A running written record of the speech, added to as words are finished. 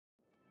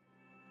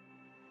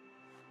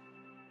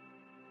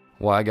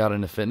why I got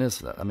into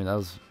fitness, I mean,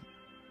 I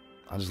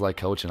just like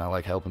coaching. I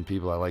like helping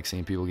people. I like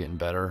seeing people getting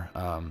better.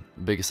 The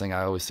biggest thing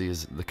I always see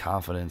is the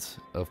confidence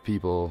of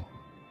people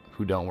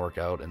who don't work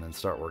out and then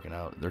start working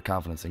out. Their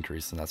confidence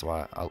increases, and that's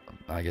why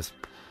I guess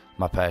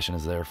my passion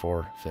is there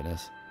for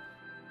fitness.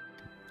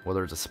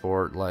 Whether it's a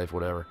sport, life,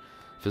 whatever,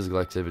 physical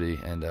activity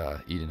and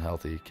eating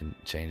healthy can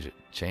change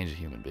a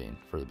human being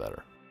for the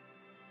better.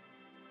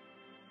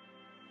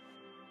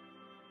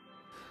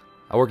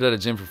 I worked at a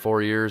gym for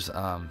 4 years,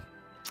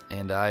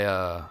 and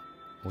I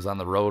was on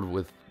the road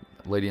with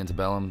Lady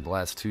Antebellum the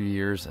last 2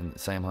 years, and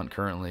Sam Hunt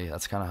currently.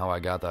 That's kind of how I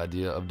got the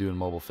idea of doing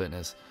mobile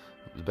fitness.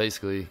 It was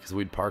basically because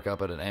we'd park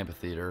up at an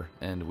amphitheater,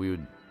 and we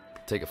would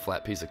take a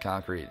flat piece of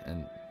concrete,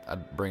 and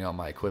I'd bring out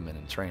my equipment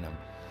and train them.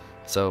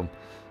 So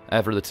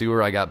after the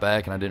tour, I got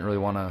back, and I didn't really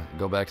want to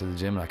go back to the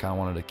gym, and I kind of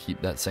wanted to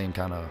keep that same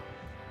kind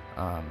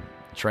of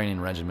training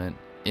regimen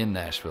in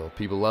Nashville.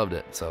 People loved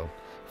it, so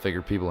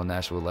figured people in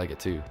Nashville would like it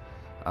too.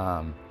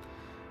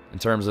 In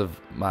terms of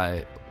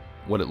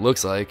what it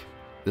looks like,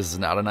 this is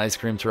not an ice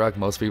cream truck.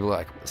 Most people are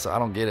like, so I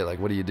don't get it. Like,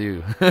 what do you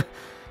do?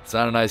 It's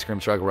not an ice cream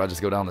truck where I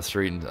just go down the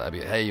street and I'd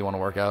be, hey, you want to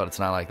work out? It's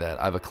not like that.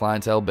 I have a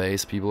clientele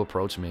base. People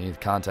approach me,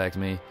 contact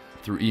me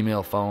through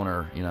email, phone,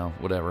 or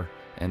whatever,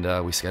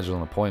 and we schedule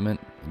an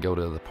appointment. Go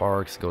to the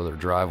parks, go to their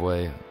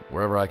driveway,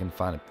 wherever I can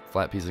find a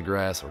flat piece of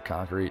grass or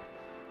concrete,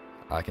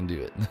 I can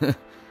do it.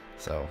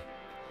 So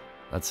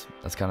that's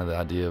kind of the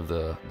idea of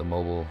the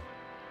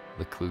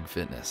Klug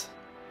fitness.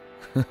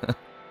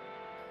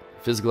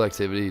 Physical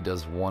activity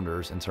does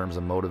wonders in terms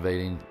of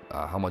motivating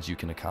how much you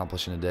can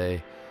accomplish in a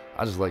day.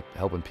 I just like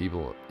helping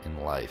people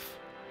in life,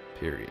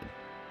 period.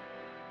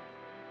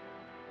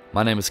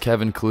 My name is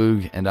Kevin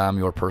Klug, and I'm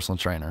your personal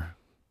trainer.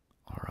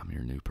 Or I'm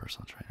your new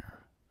personal trainer.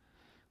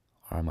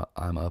 Or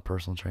I'm a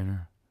personal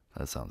trainer?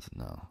 That sounds,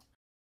 no.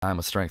 I'm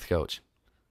a strength coach.